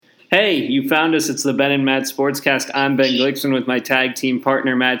Hey, you found us. It's the Ben and Matt Sportscast. I'm Ben Glickson with my tag team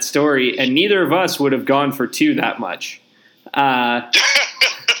partner, Matt Story, and neither of us would have gone for two that much. Boy,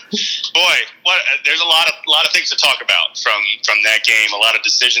 there's a lot of things to talk about from that game. A lot of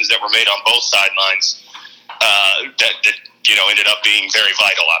decisions that were made on both sidelines that ended up being very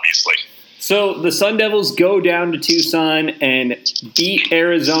vital, obviously. So the Sun Devils go down to Tucson and beat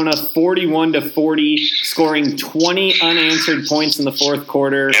Arizona 41-40, scoring 20 unanswered points in the fourth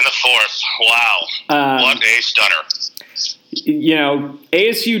quarter. In the fourth, wow. What a stunner.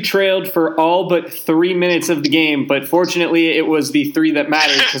 ASU trailed for all but 3 minutes of the game, but fortunately it was the three that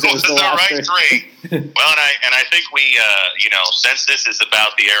mattered because it was the last right three. Well, and I think we, since this is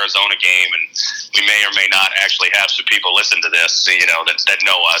about the Arizona game, and we may or may not actually have some people listen to this, that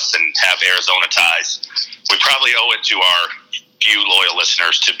know us and have Arizona ties, we probably owe it to our few loyal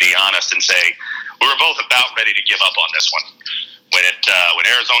listeners to be honest and say we were both about ready to give up on this one. When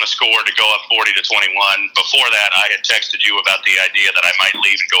Arizona scored to go up 40-21, before that I had texted you about the idea that I might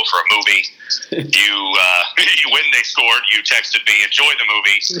leave and go for a movie. When they scored, you texted me, enjoy the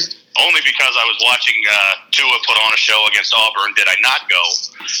movie. Only because I was watching Tua put on a show against Auburn did I not go.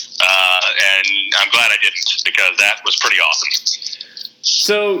 And I'm glad I didn't, because that was pretty awesome.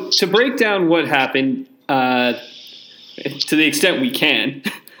 So to break down what happened, to the extent we can,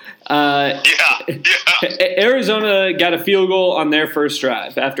 Arizona got a field goal on their first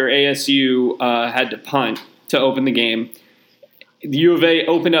drive after ASU had to punt to open the game. The U of A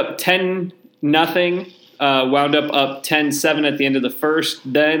opened up 10-0, wound up 10-7 at the end of the first.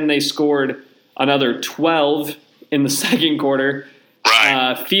 Then they scored another 12 in the second quarter.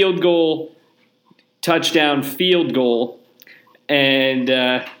 Right. Field goal, touchdown, field goal. And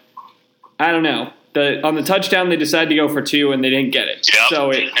I don't know. On the touchdown, they decided to go for two, and they didn't get it. Yep,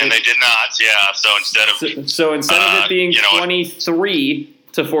 and they did not. Yeah, so instead of it being 23-14,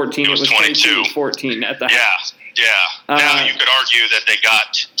 it was 22-14 at the half. Yeah. Now you could argue that they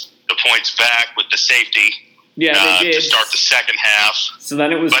got the points back with the safety. Yeah, they did to start the second half. So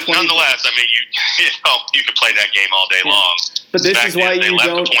then it was. But nonetheless, I mean, you could play that game all day long. But this is why they left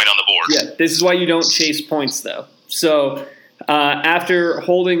the point on the board. Yeah, this is why you don't chase points, though. So. After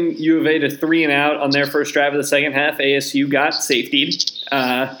holding U of A to 3-and-out on their first drive of the second half, ASU got safetied.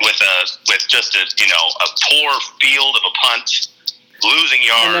 With just a poor field of a punt, losing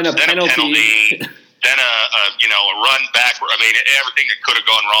yards, and then a penalty, then a run backward. I mean, everything that could have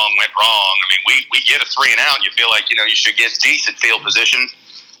gone wrong went wrong. I mean, we get a 3-and-out, and you feel like you should get decent field position.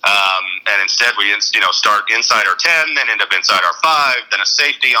 And instead we start inside our 10, then end up inside our 5, then a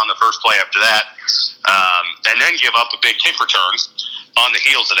safety on the first play after that, and then give up a big kick return on the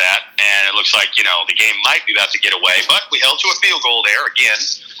heels of that. And it looks like the game might be about to get away, but we held to a field goal there again,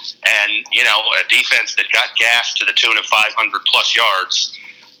 and a defense that got gashed to the tune of 500 plus yards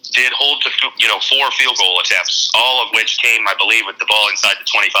did hold to 4 field goal attempts, all of which came, I believe, with the ball inside the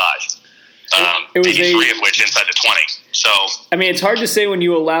 25. It was 3 of which inside the 20. So I mean, it's hard to say when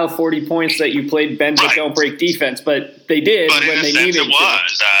you allow 40 points that you played bend but don't break defense, but they did but when they needed it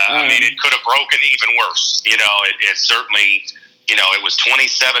was. to. I mean, it could have broken even worse. It certainly, it was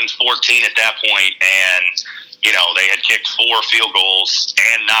 27-14 at that point, and they had kicked 4 field goals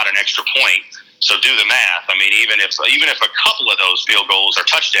and not an extra point. So do the math. I mean, even if a couple of those field goals are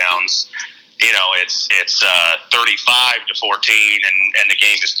touchdowns, it's 35-14, and the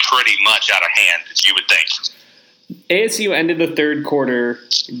game is pretty much out of hand, you would think. ASU ended the third quarter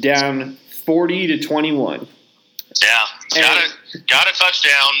down 40-21. Yeah, got a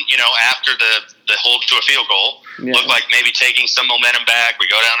touchdown. After the hold to a field goal, looked like maybe taking some momentum back. We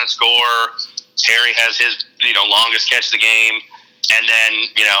go down and score. Harry has his longest catch of the game, and then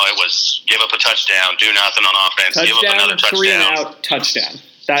it was give up a touchdown, do nothing on offense, give up another touchdown, 3-and-out touchdown.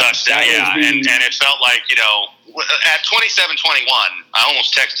 Touchdown, yeah, and it felt like at 27-21, I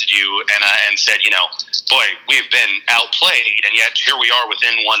almost texted you and said, boy, we've been outplayed, and yet here we are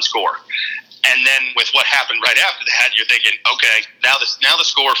within 1 score. And then with what happened right after that, you're thinking, okay, now the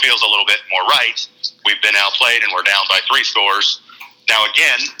score feels a little bit more right. We've been outplayed, and we're down by 3 scores. Now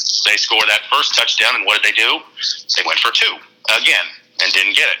again, they scored that first touchdown, and what did they do? They went for 2 again and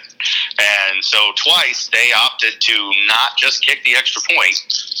didn't get it. And so twice they opted to not just kick the extra point,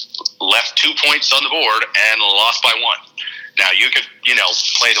 left 2 points on the board, and lost by 1. Now, you could,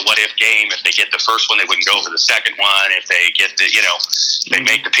 play the what-if game. If they get the first one, they wouldn't go for the second one. If they get the, they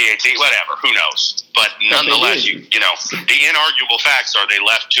make the PAT, whatever, who knows. But nonetheless, the inarguable facts are they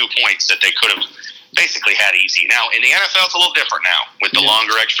left 2 points that they could have basically had easy. Now, in the NFL, it's a little different now with the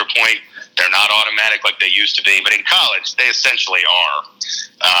longer extra point They're not automatic like they used to be, but in college they essentially are.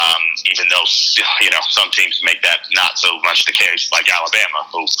 Even though some teams make that not so much the case, like Alabama,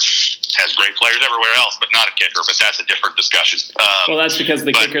 who has great players everywhere else, but not a kicker. But that's a different discussion. Well, that's because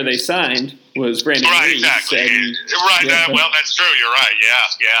the kicker they signed was Brandon Right, Reeves. exactly. Well, that's true. You're right.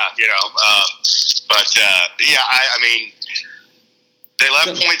 I mean, they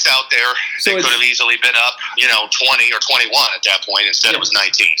left points out there. They could have easily been up, 20 or 21 at that point. Instead, it was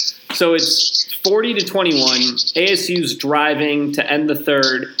 19. So it's 40-21. ASU's driving to end the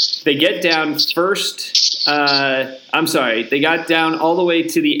third. They get down first. They got down all the way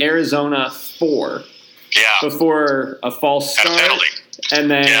to the Arizona 4. Yeah. Before a false start.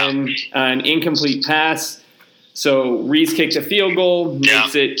 And then an incomplete pass. So Reese kicked a field goal,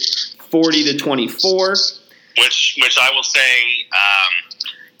 makes it 40-24. Which I will say,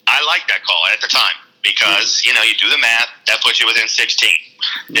 I like that call at the time because, you do the math, that puts you within 16.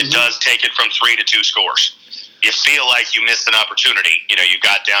 It does take it from 3 to 2 scores. You feel like you missed an opportunity. You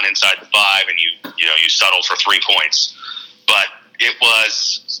got down inside the 5 and you settled for 3 points. But it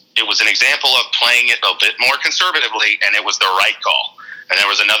was an example of playing it a bit more conservatively, and it was the right call. And there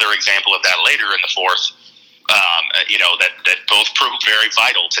was another example of that later in the fourth, that both proved very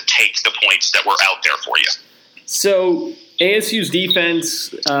vital to take the points that were out there for you. So ASU's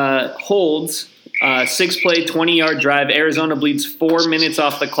defense holds 6-play, 20-yard drive. Arizona bleeds 4 minutes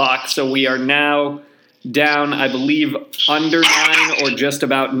off the clock, so we are now down, I believe, under 9 or just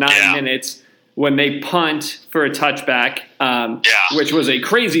about 9 minutes when they punt for a touchback, which was a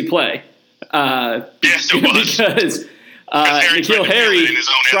crazy play. Yes, it was. Because N'Keal Harry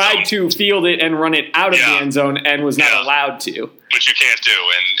tried to field it and run it out of the end zone and was not allowed to. Which you can't do,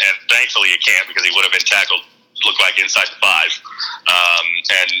 and thankfully you can't because he would have been tackled, looked like inside the 5.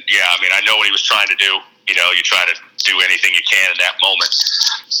 I know what he was trying to do. You try to do anything you can in that moment.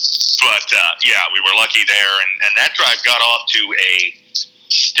 But, we were lucky there, and that drive got off to a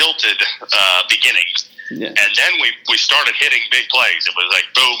stilted beginning. Yeah. And then we started hitting big plays. It was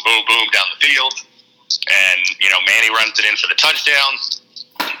like boom, boom, boom down the field. And, Manny runs it in for the touchdown.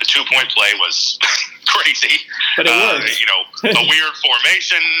 The 2-point play was crazy. But it worked. A weird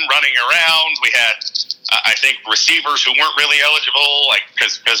formation running around. We had, I think, receivers who weren't really eligible,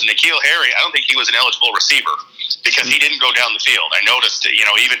 because N'Keal Harry, I don't think he was an eligible receiver because he didn't go down the field. I noticed,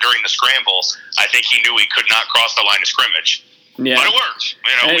 even during the scramble, I think he knew he could not cross the line of scrimmage. Yeah. But it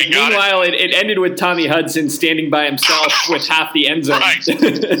worked. Meanwhile, it ended with Tommy Hudson standing by himself with half the end zone. Right.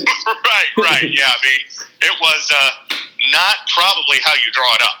 Right. Yeah, it was not probably how you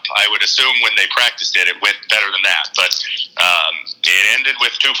draw it up. I would assume when they practiced it went better than that. But it ended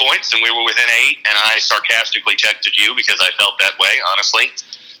with 2 points, and we were within 8, and I sarcastically texted you because I felt that way, honestly,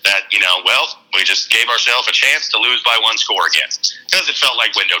 that, we just gave ourselves a chance to lose by 1 score again because it felt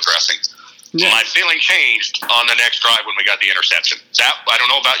like window dressing. Yeah. My feeling changed on the next drive when we got the interception. That, I don't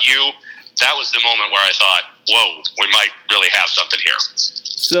know about you, that was the moment where I thought, whoa, we might really have something here.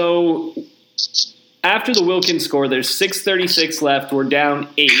 So after the Wilkins score, there's 6:36 left. We're down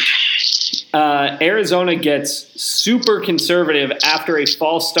 8. Arizona gets super conservative after a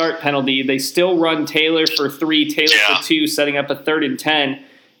false start penalty. They still run Taylor for 3, Taylor for 2, setting up a 3rd and 10.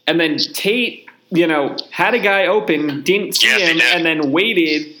 And then Tate, had a guy open, didn't see him, and then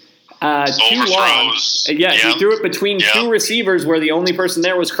waited too long. He threw it between 2 receivers where the only person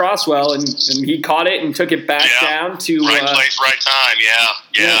there was Crosswell, and he caught it and took it back down to right place, right time.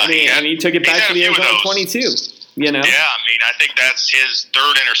 And he took it back to the Arizona 22. I think that's his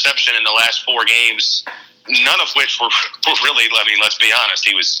 3rd interception in the last 4 games. None of which were really. Let's be honest.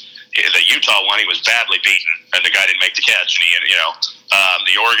 He was the Utah one. He was badly beaten, and the guy didn't make the catch. And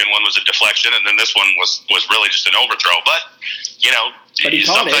the Oregon one was a deflection, and then this one was really just an overthrow. But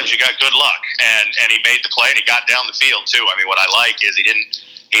sometimes you got good luck, and he made the play, and he got down the field too. What I like is he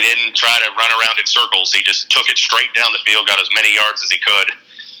didn't try to run around in circles. He just took it straight down the field, got as many yards as he could,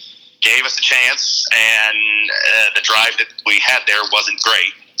 gave us a chance, and the drive that we had there wasn't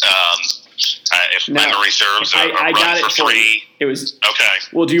great. If memory serves, I got it for 3. It was okay.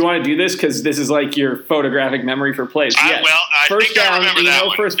 Well, do you want to do this because this is like your photographic memory for plays? I think I remember that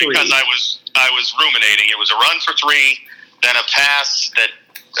one because I was ruminating. It was a run for 3, then a pass that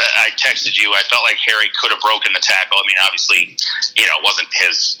I texted you. I felt like Harry could have broken the tackle. Obviously, it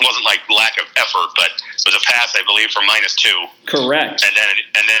wasn't like lack of effort, but it was a pass I believe for -2. Correct. And then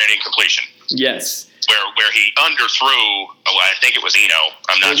an incompletion. Yes. Where he underthrew, I think it was Eno.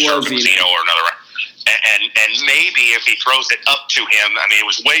 I'm not sure if it was Eno or another. And maybe if he throws it up to him, it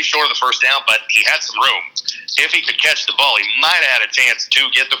was way short of the first down, but he had some room. If he could catch the ball, he might have had a chance to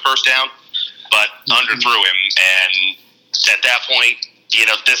get the first down, but underthrew him. And at that point,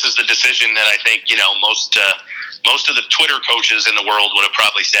 this is the decision that I think, most of the Twitter coaches in the world would have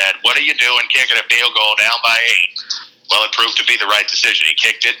probably said, what are you doing kicking a field goal down by 8? Well, it proved to be the right decision. He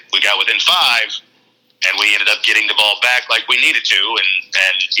kicked it. We got within 5, and we ended up getting the ball back like we needed to. And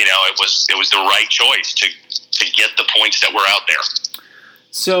it was the right choice to get the points that were out there.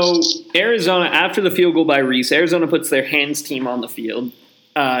 So Arizona, after the field goal by Reese, Arizona puts their hands team on the field.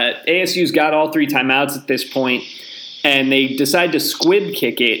 ASU's got all 3 timeouts at this point, and they decide to squib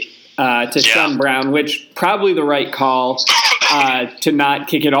kick it to Sean Brown, which probably the right call to not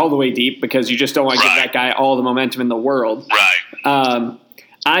kick it all the way deep because you just don't want to give that guy all the momentum in the world. Right.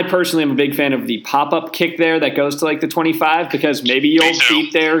 I personally am a big fan of the pop-up kick there that goes to like the 25 because maybe you'll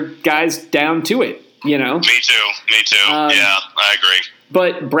beat their guys down to it, Me too. Yeah, I agree.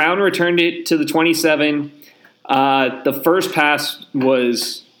 But Brown returned it to the 27. The first pass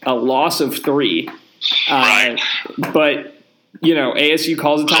was a loss of 3. Right. But, ASU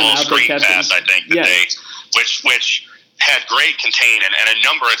calls a timeout. Screen pass, I think, which had great contain and a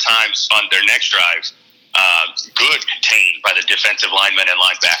number of times on their next drive, good contained by the defensive linemen and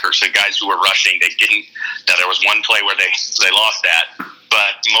linebackers. The guys who were rushing, they didn't. Now, there was one play where they lost that.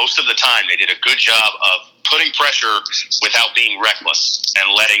 But most of the time, they did a good job of putting pressure without being reckless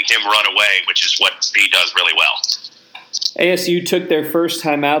and letting him run away, which is what he does really well. ASU took their first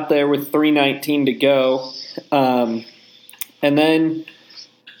time out there with 3:19 to go. And then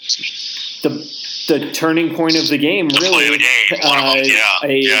the turning point of the game, really.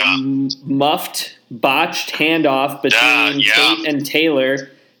 Muffed, botched handoff between Tate and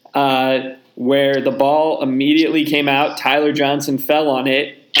Taylor, where the ball immediately came out. Tyler Johnson fell on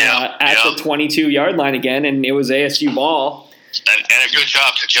it at the 22-yard line again, and it was ASU ball. And a good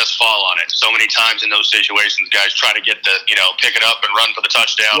job to just fall on it. So many times in those situations, guys try to get pick it up and run for the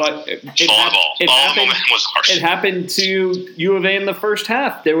touchdown. Fall on the ball. All the momentum was harsh. It happened to U of A in the first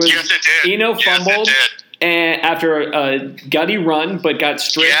half. There was Eno fumbled and after a gutty run, but got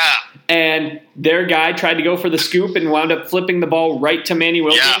stripped. Yeah. And their guy tried to go for the scoop and wound up flipping the ball right to Manny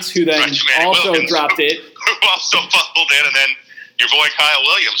Wilkins, who then dropped it. Who also fumbled it, and then your boy Kyle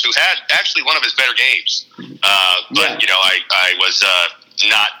Williams, who had actually one of his better games. I was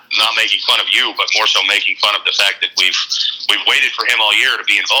not making fun of you, but more so making fun of the fact that we've waited for him all year to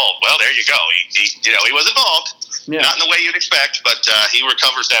be involved. Well, there you go. He was involved, not in the way you'd expect, but he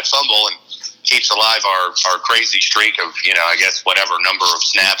recovers that fumble and keeps alive our crazy streak of I guess whatever number of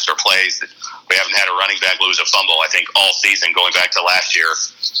snaps or plays that we haven't had a running back lose a fumble. I think all season going back to last year.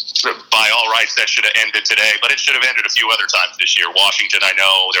 By all rights, that should have ended today, but it should have ended a few other times this year. Washington, I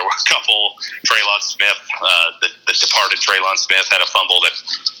know there were a couple. Traylon Smith, the departed Traylon Smith, had a fumble that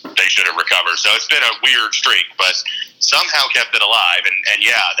they should have recovered. So it's been a weird streak, but somehow kept it alive. And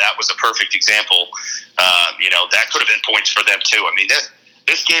that was a perfect example. That could have been points for them too. I mean,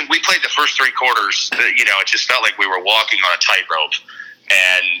 this game, we played the first 3 quarters. It just felt like we were walking on a tightrope,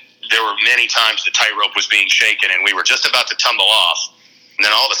 and there were many times the tightrope was being shaken, and we were just about to tumble off. And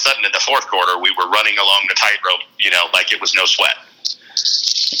then all of a sudden in the fourth quarter, we were running along the tightrope, like it was no sweat.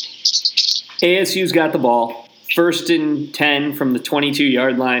 ASU's got the ball. 1st and 10 from the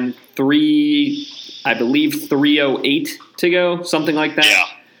 22-yard line. 3:08 to go, something like that.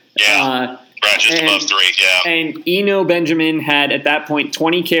 Yeah. Just above 3, And Eno Benjamin had, at that point,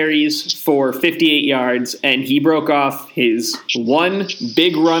 20 carries for 58 yards, and he broke off his one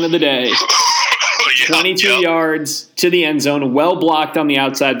big run of the day. 22 yards to the end zone, well blocked on the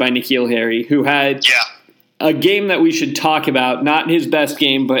outside by N'Keal Harry, who had a game that we should talk about. Not his best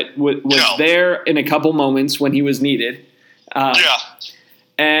game, but was there in a couple moments when he was needed.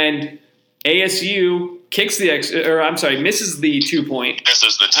 And ASU misses the 2-point.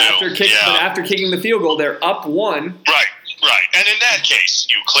 Misses the 2. But after kicking the field goal, they're up 1. Right. And in that case,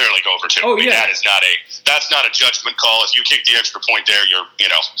 you clearly go for 2. That's not a judgment call. If you kick the extra point there, you're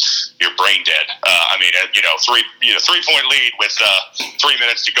brain dead. 3-point lead with 3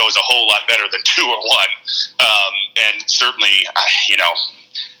 minutes to go is a whole lot better than 2 or 1. And certainly, I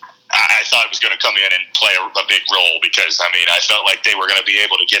thought it was going to come in and play a big role because, I felt like they were going to be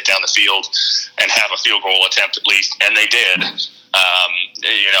able to get down the field and have a field goal attempt at least, and they did. And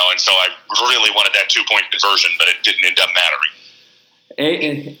so I really wanted that 2-point conversion, but it didn't end up mattering.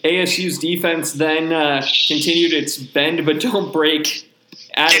 ASU's defense then continued its bend but don't break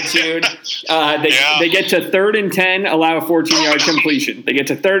attitude. They get to 3rd and 10, allow a 14-yard completion. They get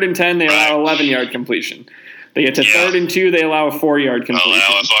to 3rd and 10, they allow 11-yard completion. They get to 3rd and 2, they allow a 4-yard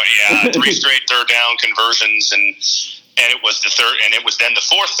completion. 3 straight 3rd down conversions, and it was the third, and it was then the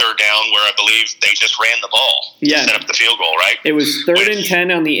 4th 3rd down where I believe they just ran the ball to set up the field goal, right? It was 3rd and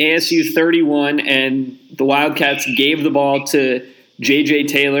 10 on the ASU 31, and the Wildcats gave the ball to J.J.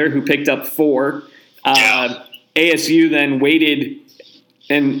 Taylor, who picked up 4. ASU then waited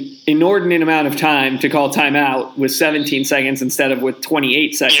an inordinate amount of time to call timeout with 17 seconds instead of with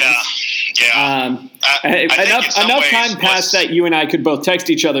 28 seconds. Enough time passed that you and I could both text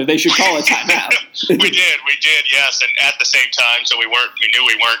each other. They should call a timeout. we did, yes. And at the same time, so we knew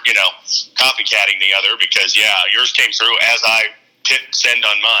we weren't, copycatting the other because, yours came through as I hit send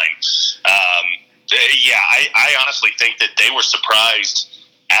on mine. I honestly think that they were surprised,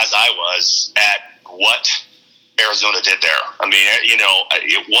 as I was, at what Arizona did there. I mean,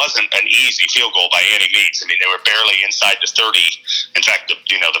 it wasn't an easy field goal by any means. I mean, they were barely inside the 30. In fact, the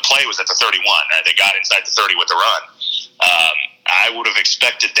play was at the 31. They got inside the 30 with the run. I would have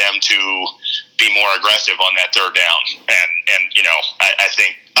expected them to be more aggressive on that third down. And I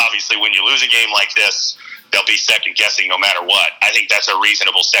think obviously when you lose a game like this, they'll be second guessing no matter what. I think that's a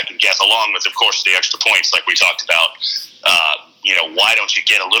reasonable second guess, along with, of course, the extra points like we talked about. Why don't you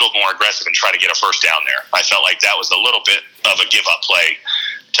get a little more aggressive and try to get a first down there? I felt like that was a little bit of a give-up play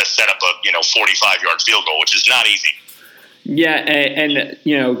to set up a 45-yard field goal, which is not easy. Yeah, and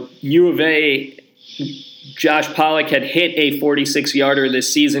U of A, Josh Pollock had hit a 46-yarder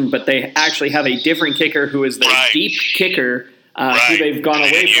this season, but they actually have a different kicker who is their deep kicker, who they've gone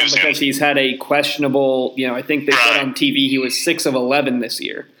away from because he's had a questionable. I think they said on TV he was 6 of 11 this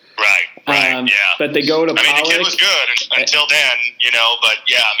year. Right. But they go to Pollock. The kid was good until then, but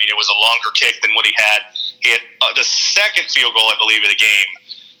it was a longer kick than what he had. He had the second field goal, I believe, of the game,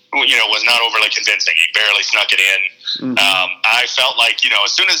 was not overly convincing. He barely snuck it in. I felt like,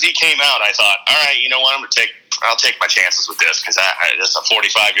 as soon as he came out, I thought, all right, you know what, I'll take my chances with this because this is a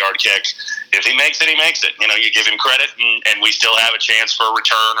 45-yard kick. If he makes it, he makes it. You give him credit, and we still have a chance for a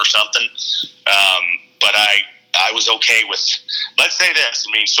return or something. But I was okay with, let's say this.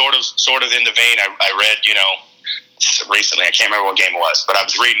 I mean, sort of in the vein I read, recently, I can't remember what game it was, but I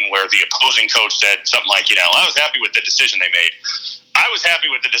was reading where the opposing coach said something like, I was happy with the decision they made. I was happy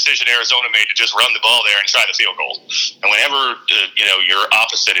with the decision Arizona made to just run the ball there and try the field goal. And whenever, your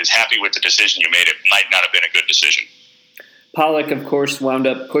opposite is happy with the decision you made, it might not have been a good decision. Pollock, of course, wound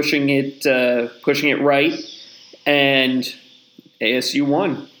up pushing it right, and ASU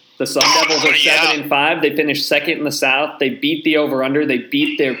won. The Sun Devils are 7-5. They finished second in the South. They beat the over/under. They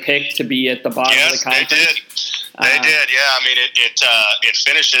beat their pick to be at the bottom of the conference. They did. Yeah. I mean, it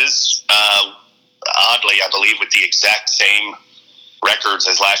finishes oddly, I believe, with the exact same records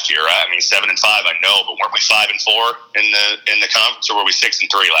as last year. 7-5, I know, but weren't we 5-4 in the conference, or were we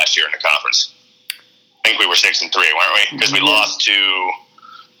 6-3 last year in the conference? I think we were 6-3, weren't we? Because we lost to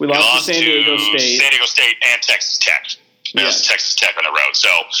San Diego State and Texas Tech. Yes. Texas Tech on the road. So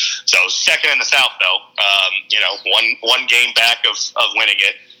second in the South, though. One game back of winning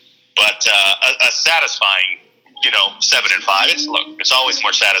it, but a satisfying, 7-5. It's always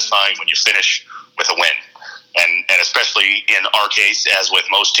more satisfying when you finish with a win, and especially in our case, as with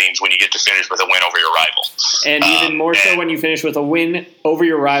most teams, when you get to finish with a win over your rival, and even more so when you finish with a win over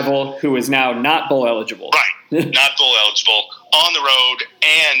your rival, who is now not bowl eligible. Right, not bowl eligible on the road,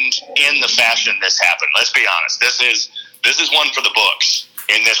 and in the fashion this happened. Let's be honest. This is one for the books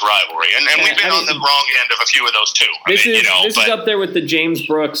in this rivalry. And we've been on the wrong end of a few of those, too. This is up there with the James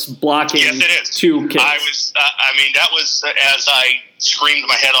Brooks blocking 2 kicks. That was as I screamed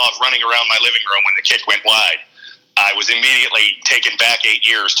my head off running around my living room when the kick went wide. I was immediately taken back 8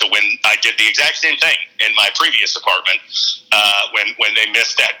 years to when I did the exact same thing in my previous apartment when they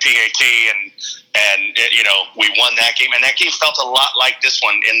missed that PAT and we won that game. And that game felt a lot like this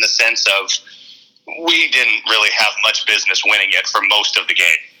one in the sense of we didn't really have much business winning it for most of the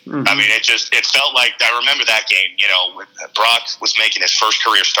game. Mm-hmm. I mean, it felt like, I remember that game, Brock was making his first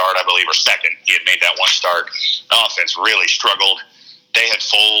career start, I believe, or second. He had made that one start. The offense really struggled. They had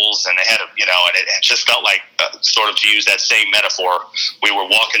Foles, and they had, and it just felt like, sort of to use that same metaphor, we were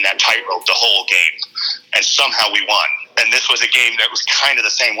walking that tightrope the whole game, and somehow we won. And this was a game that was kind of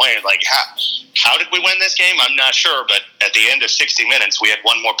the same way. Like, how did we win this game? I'm not sure, but at the end of 60 minutes, we had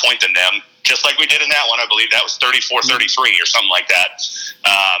one more point than them, just like we did in that one. I believe that was 34-33 or something like that.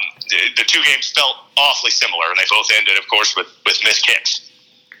 The two games felt awfully similar, and they both ended, of course, with missed kicks.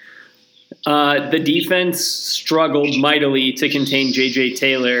 The defense struggled mightily to contain J.J.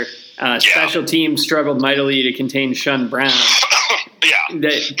 Taylor. Special teams struggled mightily to contain Shun Brown.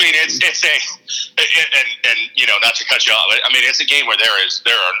 Not to cut you off, it's a game where there are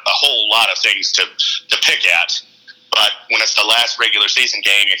a whole lot of things to pick at. But when it's the last regular season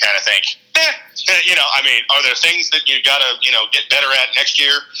game, you kind of think, are there things that you got to, get better at next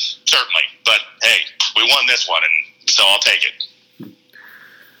year? Certainly. But hey, we won this one, and so I'll take it.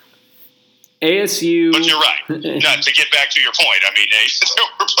 ASU. But you're right. Not to get back to your point, I mean, there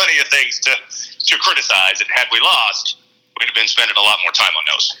were plenty of things to criticize, and had we lost, we'd have been spending a lot more time on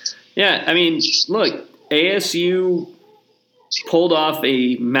those. Yeah, I mean, look, ASU pulled off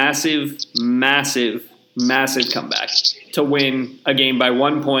a massive comeback to win a game by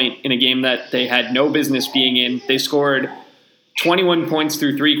 1 point in a game that they had no business being in. They scored 21 points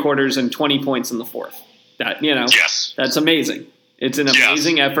through 3 quarters and 20 points in the fourth. Yes. That's amazing. It's an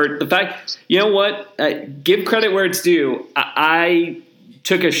amazing effort. The fact, you know what? Give credit where it's due. I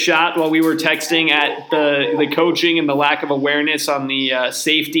took a shot while we were texting at the coaching and the lack of awareness on the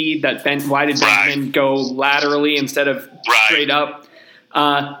safety that why did Benjamin go laterally instead of straight up?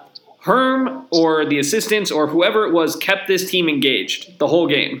 Herm or the assistants or whoever it was kept this team engaged the whole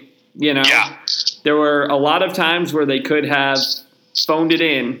game. There were a lot of times where they could have phoned it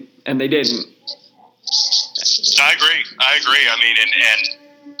in, and they didn't. I agree. I mean, and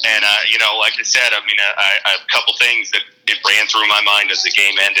like I said, I mean, I have a couple things that it ran through my mind as the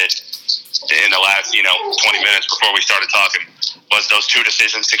game ended in the last, 20 minutes before we started talking, was those 2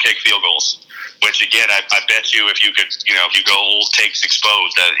 decisions to kick field goals. Which again, I bet you if you could, if you go old takes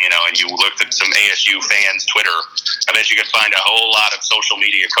exposed, and you looked at some ASU fans' Twitter, I bet you could find a whole lot of social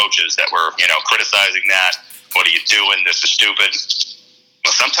media coaches that were, criticizing that. What are you doing? This is stupid.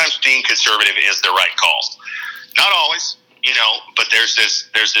 Well, sometimes being conservative is the right call. Not always, but there's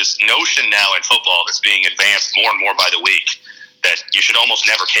this notion now in football that's being advanced more and more by the week that you should almost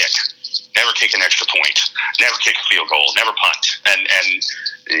never kick an extra point, never kick a field goal, never punt, and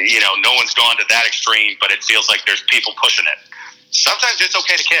no one's gone to that extreme, but it feels like there's people pushing it. Sometimes it's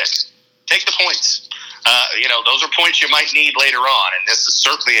okay to kick. Take the points. Those are points you might need later on, and this is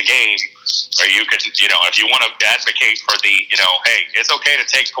certainly a game where you could, if you want to advocate for the, hey, it's okay to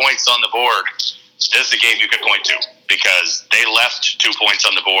take points on the board, this is a game you could point to, because they left 2 points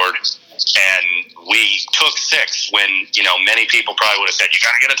on the board, and we took 6 when, many people probably would have said, you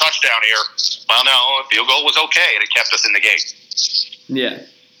got to get a touchdown here. Well, no, a field goal was okay, and it kept us in the game.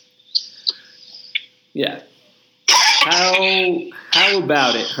 Yeah. How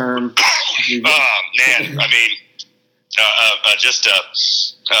about it, Herm? Man, I mean, just a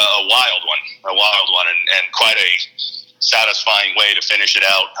wild one, and quite a satisfying way to finish it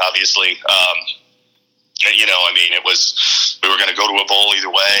out, obviously. It was, we were going to go to a bowl either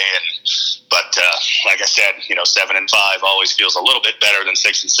way, but like I said, 7-5 always feels a little bit better than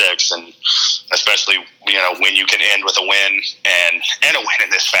 6-6, and especially when you can end with a win and a win in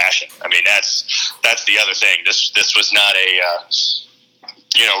this fashion. I mean, that's the other thing. This was not a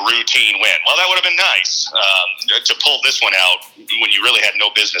routine win. Well, that would have been nice to pull this one out when you really had no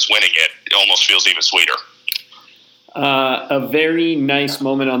business winning it. It almost feels even sweeter. A very nice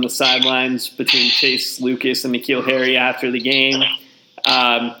moment on the sidelines between Chase Lucas and N'Keal Harry after the game.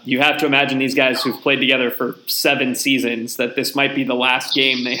 You have to imagine these guys who've played together for 7 seasons that this might be the last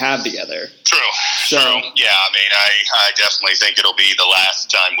game they have together. True. Yeah, I mean, I definitely think it'll be the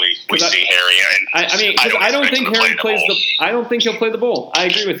last time we see Harry. And I don't think Harry plays I don't think he'll play the bowl. I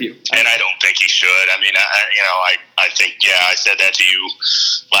agree with you. And I don't think he should. I mean, I think, I said that to you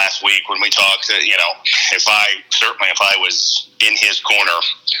last week when we talked. If I was in his corner,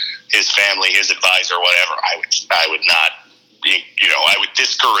 his family, his advisor, whatever, I would not. I would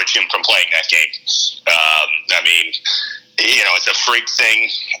discourage him from playing that game. It's a freak thing,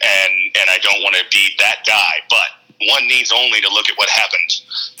 and I don't want to be that guy, but one needs only to look at what happened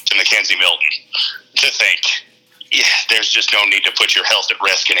to Mackenzie Milton to think, there's just no need to put your health at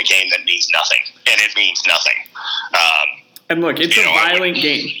risk in a game that means nothing, and it means nothing. And look, it's a violent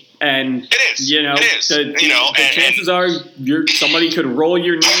game. And it is. The chances are somebody could roll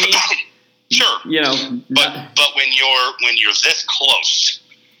your knee. Sure. But when you're this close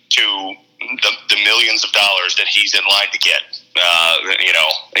to the millions of dollars that he's in line to get,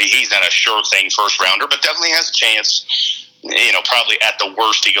 he's not a sure thing first rounder, but definitely has a chance. Probably at the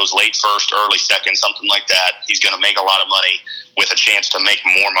worst he goes late first, early second, something like that. He's going to make a lot of money with a chance to make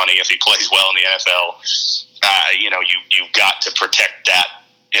more money if he plays well in the NFL. You've got to protect that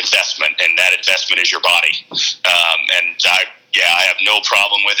investment, and that investment is your body. I have no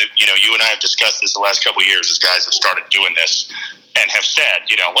problem with it. You and I have discussed this the last couple of years as guys have started doing this and have said,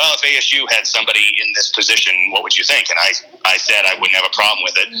 well, if ASU had somebody in this position, what would you think? And I said I wouldn't have a problem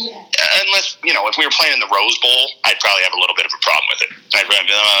with it. Unless, if we were playing in the Rose Bowl, I'd probably have a little bit of a problem with it. I'd be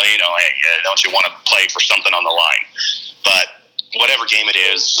hey, don't you want to play for something on the line? But whatever game it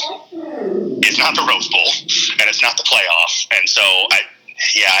is, it's not the Rose Bowl, and it's not the playoff. And so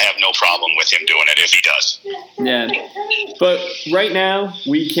I have no problem with him doing it if he does. Yeah. But right now,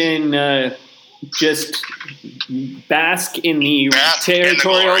 we can just bask in the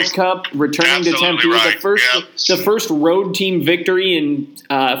Territorial Cup, returning to Tempe. Right. The first road team victory in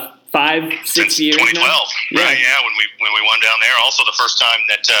 5-6 years 2012, now. right? Yeah, when we won down there. Also, the first time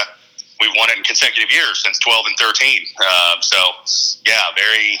that we've won it in consecutive years since 12 and 13. So, yeah,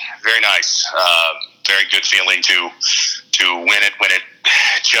 very, very nice. Very good feeling to win it.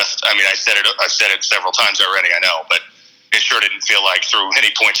 I've said it several times already. I know, but it sure didn't feel like through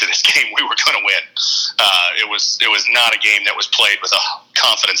any points of this game we were going to win. It was not a game that was played with a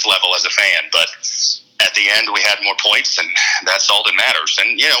confidence level as a fan, but at the end, we had more points, and that's all that matters.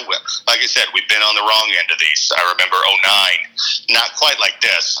 And, like I said, we've been on the wrong end of these. I remember 2009, not quite like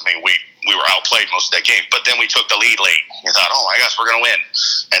this. I mean, we were outplayed most of that game, but then we took the lead late. You thought, oh, I guess we're going to win.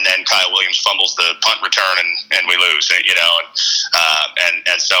 And then Kyle Williams fumbles the punt return, and we lose, and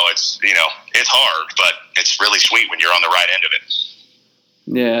so it's, it's hard, but it's really sweet when you're on the right end of it.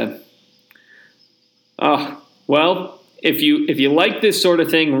 Yeah. Oh, well, if you like this sort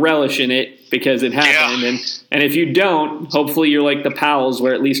of thing, relish in it because it happened, and if you don't, hopefully you're like the Powells,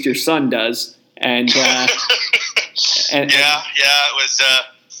 where at least your son does. And it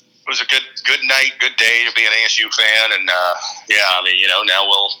was a good night, good day to be an ASU fan, and now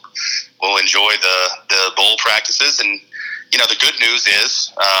we'll enjoy the bowl practices, and the good news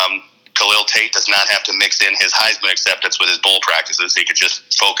is Khalil Tate does not have to mix in his Heisman acceptance with his bowl practices. He could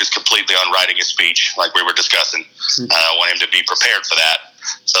just focus completely on writing his speech, like we were discussing. I want him to be prepared for that.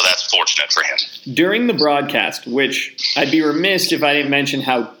 So that's fortunate for him. During the broadcast, which I'd be remiss if I didn't mention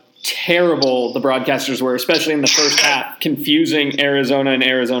how terrible the broadcasters were, especially in the first half, confusing Arizona and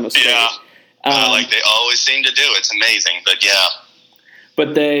Arizona State. Yeah, like they always seem to do. It's amazing, but yeah.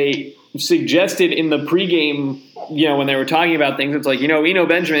 But they suggested in the pregame, when they were talking about things, it's like, Eno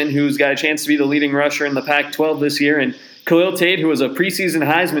Benjamin, who's got a chance to be the leading rusher in the Pac-12 this year, and Khalil Tate, who was a preseason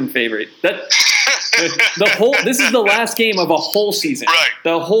Heisman favorite. This is the last game of a whole season. Right.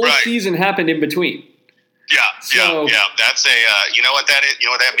 The whole season happened in between. Yeah. That's you know what that is? You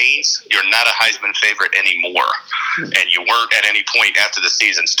know what that means? You're not a Heisman favorite anymore, and you weren't at any point after the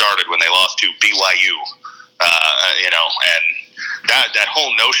season started when they lost to BYU. And that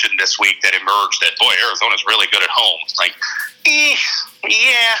whole notion this week that emerged that, boy, Arizona's really good at home. Like,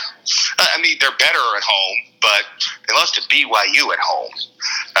 yeah. I mean, they're better at home, but they lost to BYU at home.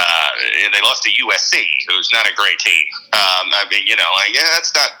 And they lost to USC, who's not a great team.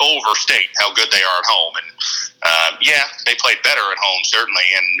 That's not overstate how good they are at home. And, they played better at home, certainly,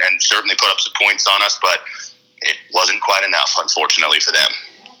 and certainly put up some points on us, but it wasn't quite enough, unfortunately, for them.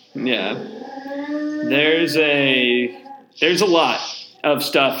 Yeah. There's a lot of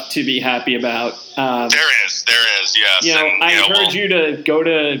stuff to be happy about. There is, yes. I encourage you to go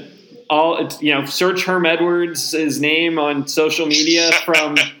to search Herm Edwards' name on social media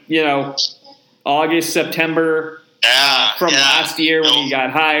from, August, September last year when he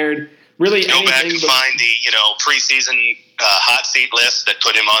got hired. Really, go back and find the, preseason hot seat list that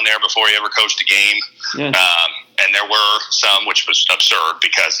put him on there before he ever coached a game. Yeah. And there were some, which was absurd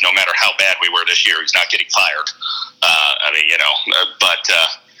because no matter how bad we were this year, he's not getting fired.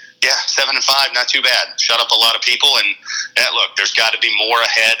 7-5, not too bad. Shut up a lot of people, and look, there's got to be more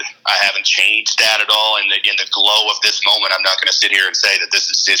ahead. I haven't changed that at all. In the glow of this moment, I'm not going to sit here and say that this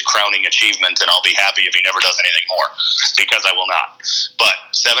is his crowning achievement, and I'll be happy if he never does anything more, because I will not. But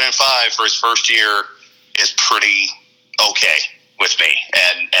 7-5 for his first year is pretty okay with me.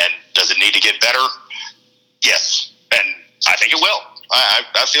 And does it need to get better? Yes, and I think it will.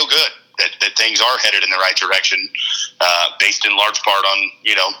 I feel good that things are headed in the right direction, based in large part on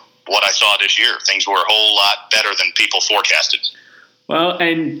what I saw this year. Things were a whole lot better than people forecasted. Well,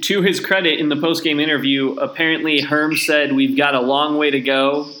 and to his credit, in the post-game interview, apparently Herm said we've got a long way to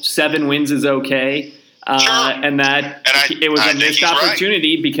go. 7 wins is okay. Sure. It was a missed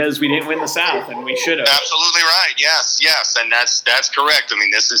opportunity because we didn't win the South, and we should have. Absolutely right. Yes, and that's correct. I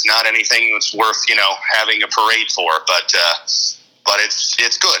mean, this is not anything that's worth having a parade for, but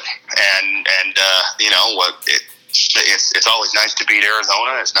it's good, and it's always nice to beat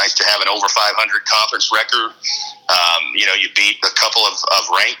Arizona. It's nice to have an over 500 conference record. You beat a couple of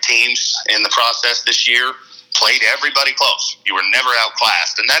ranked teams in the process this year. Played everybody close. You were never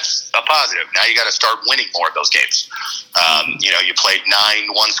outclassed, and that's a positive. Now you got to start winning more of those games. You played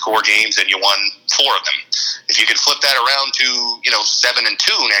 9 one-score games and you won 4 of them. If you could flip that around to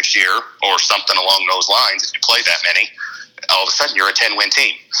 7-2 next year or something along those lines, if you play that many, all of a sudden you're a 10-win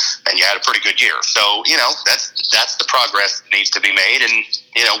team, and you had a pretty good year. So that's the progress that needs to be made, and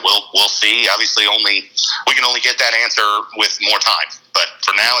we'll see. Obviously, we can only get that answer with more time, but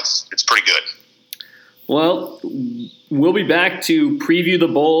for now it's pretty good. Well, we'll be back to preview the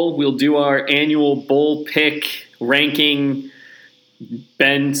bowl. We'll do our annual bowl pick ranking.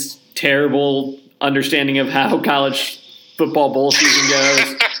 Ben's terrible understanding of how college football bowl season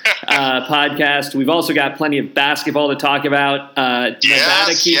goes podcast. We've also got plenty of basketball to talk about.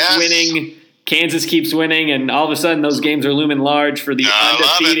 Nevada keeps winning. Kansas keeps winning, and all of a sudden those games are looming large for the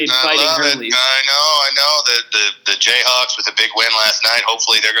undefeated Fighting Hurleys. I know. The Jayhawks with a big win last night.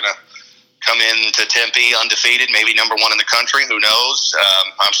 Hopefully they're going to come into Tempe undefeated, maybe number one in the country. Who knows?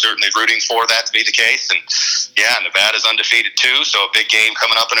 I'm certainly rooting for that to be the case. And, yeah, Nevada's undefeated too, so a big game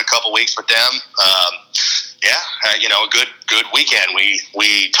coming up in a couple weeks with them. A good weekend.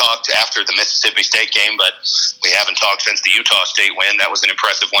 We talked after the Mississippi State game, but we haven't talked since the Utah State win. That was an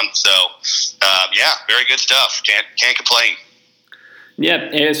impressive one. So, very good stuff. Can't complain.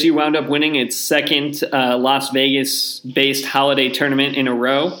 Yeah, ASU wound up winning its second Las Vegas-based holiday tournament in a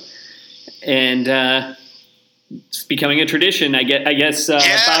row, and it's becoming a tradition. I guess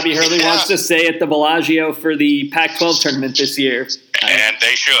Bobby Hurley wants to stay at the Bellagio for the Pac-12 tournament this year. And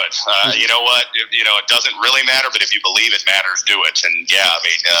they should. You know what? It doesn't really matter, but if you believe it matters, do it. And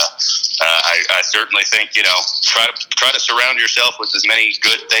I certainly think try to surround yourself with as many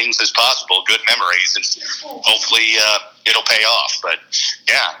good things as possible, good memories, and hopefully it'll pay off. But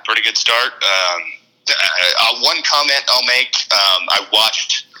yeah, pretty good start. One comment I'll make: I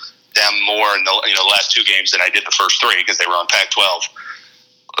watched them more in the last two games than I did the first three because they were on Pac-12.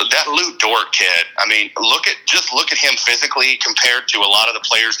 That Lou Dort kid, I mean, look at him physically compared to a lot of the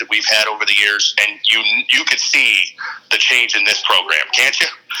players that we've had over the years, and you could see the change in this program, can't you?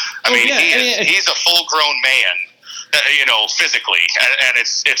 He's a full-grown man, physically, and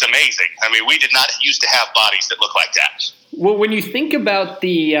it's amazing. I mean, we did not used to have bodies that look like that. Well, when you think about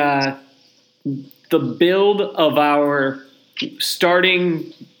the build of our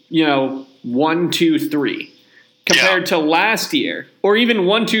starting, 1, 2, 3. Compared to last year, or even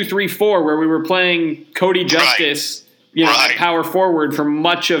 1, 2, 3, 4, where we were playing Cody Justice, at power forward for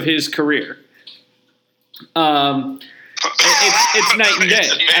much of his career. It's night and day.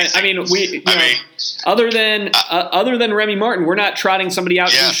 Other than Remy Martin, we're not trotting somebody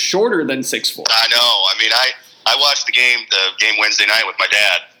out who's shorter than 6'4". I know. I mean, I watched the game Wednesday night with my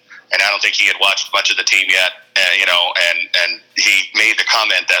dad, and I don't think he had watched much of the team yet. And he made the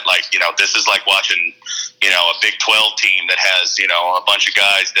comment that this is like watching a Big 12 team that has a bunch of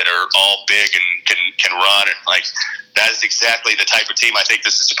guys that are all big and can run, and that is exactly the type of team I think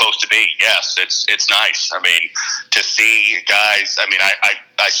this is supposed to be. Yes, it's nice. I mean, to see guys. I mean,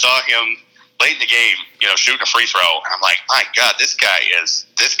 I saw him late in the game, shooting a free throw, and I'm like, my God, this guy is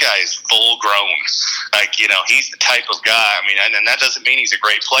full grown. He's the type of guy. I mean, and that doesn't mean he's a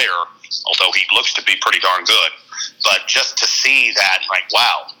great player, although he looks to be pretty darn good. But just to see that,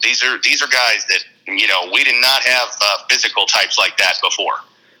 wow, these are guys that we did not have physical types like that before.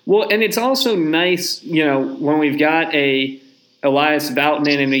 Well, and it's also nice, when we've got a Elias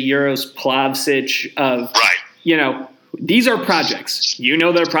Valtanen and a Euros Plavsic of, these are projects.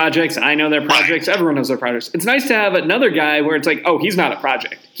 They're projects. I know they're projects. Right. Everyone knows they're projects. It's nice to have another guy where it's like, oh, he's not a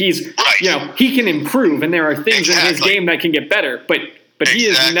project. He's, he can improve, and there are things in his game that can get better. But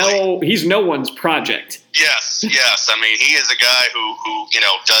he's no one's project. Yes. I mean, he is a guy who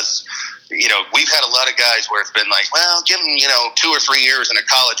does. We've had a lot of guys where it's been like, well, give them 2 or 3 years in a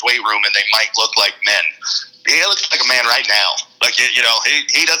college weight room, and they might look like men. He looks like a man right now.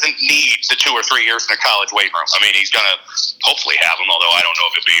 He doesn't need the 2 or 3 years in a college weight room. I mean, he's going to hopefully have them, although I don't know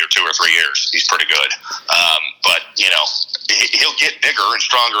if it'll be here 2 or 3 years. He's pretty good. But he'll get bigger and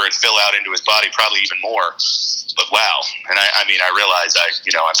stronger and fill out into his body probably even more. But wow. And I realize I'm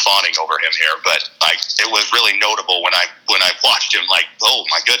fawning over him here, but it was really notable when I watched him, oh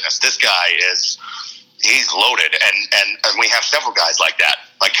my goodness, this guy he's loaded, and we have several guys like that,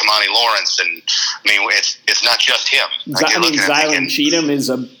 like Kamani Lawrence, and it's not just him. Zylan Cheatham is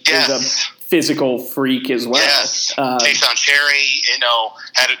a physical freak as well. Yes, Tayshaun Cherry,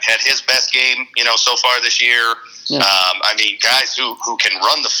 had his best game, so far this year. Yeah. Guys who can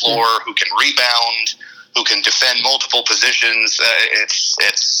run the floor, who can rebound, who can defend multiple positions.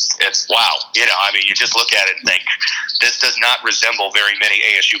 It's wow. You just look at it and think this does not resemble very many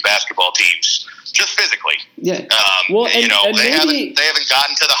ASU basketball teams. Just physically, yeah. They haven't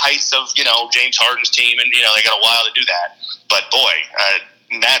gotten to the heights of James Harden's team, and they got a while to do that. But boy,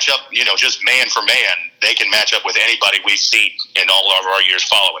 match up, just man for man, they can match up with anybody we've seen in all of our years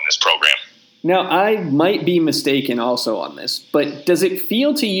following this program. Now, I might be mistaken also on this, but does it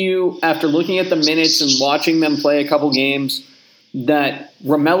feel to you, after looking at the minutes and watching them play a couple games, that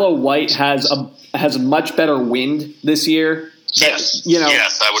Romello White has a much better wind this year? Yes,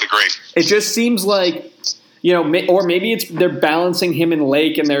 I would agree. It just seems like or maybe they're balancing him and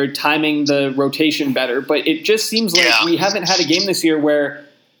Lake and they're timing the rotation better. But it just seems like we haven't had a game this year where,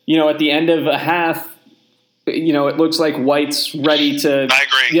 at the end of a half, it looks like White's ready to, I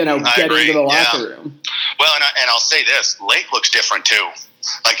agree. Get into the locker room. Well, and I'll say this, Lake looks different too.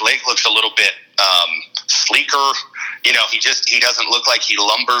 Like Lake looks a little bit sleeker. He doesn't look like he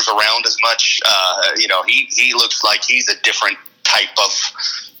lumbers around as much. He looks like he's a different type of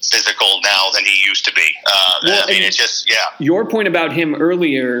physical now than he used to be. It's just, Your point about him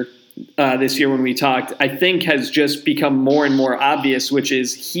earlier this year when we talked, I think has just become more and more obvious, which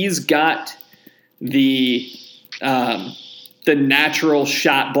is he's got the natural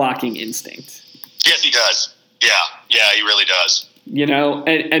shot blocking instinct. Yes, he does. Yeah, he really does.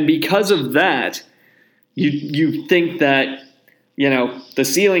 And because of that, you think that, the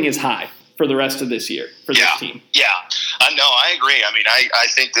ceiling is high for the rest of this year for this team. Yeah. No, I agree. I mean, I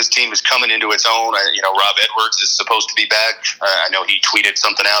think this team is coming into its own. Rob Edwards is supposed to be back. I know he tweeted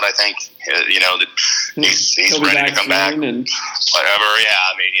something out, I think, that he's ready to come back. And whatever, yeah.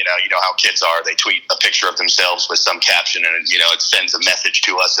 I mean, you know how kids are. They tweet a picture of themselves with some caption, and, it sends a message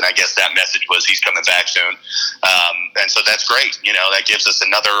to us. And I guess that message was he's coming back soon. And so that's great. That gives us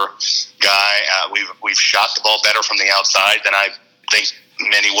another guy. We've shot the ball better from the outside than I think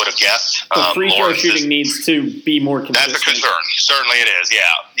many would have guessed. The free throw shooting needs to be more consistent. That's a concern. Certainly it is. Yeah.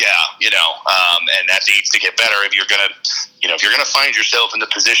 And that needs to get better if you're gonna find yourself in the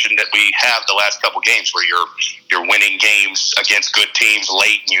position that we have the last couple games where you're winning games against good teams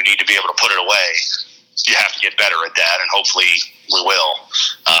late and you need to be able to put it away. You have to get better at that, and hopefully we will.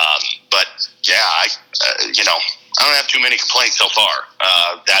 But yeah, I don't have too many complaints so far.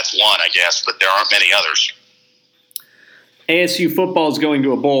 That's one, I guess, but there aren't many others. ASU football is going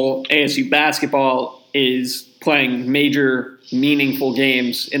to a bowl. ASU basketball is playing major, meaningful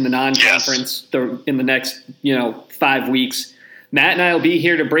games in the non-conference in the next, 5 weeks. Matt and I will be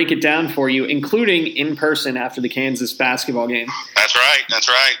here to break it down for you, including in person after the Kansas basketball game. That's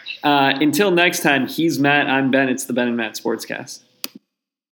right. Until next time, he's Matt, I'm Ben. It's the Ben and Matt Sportscast.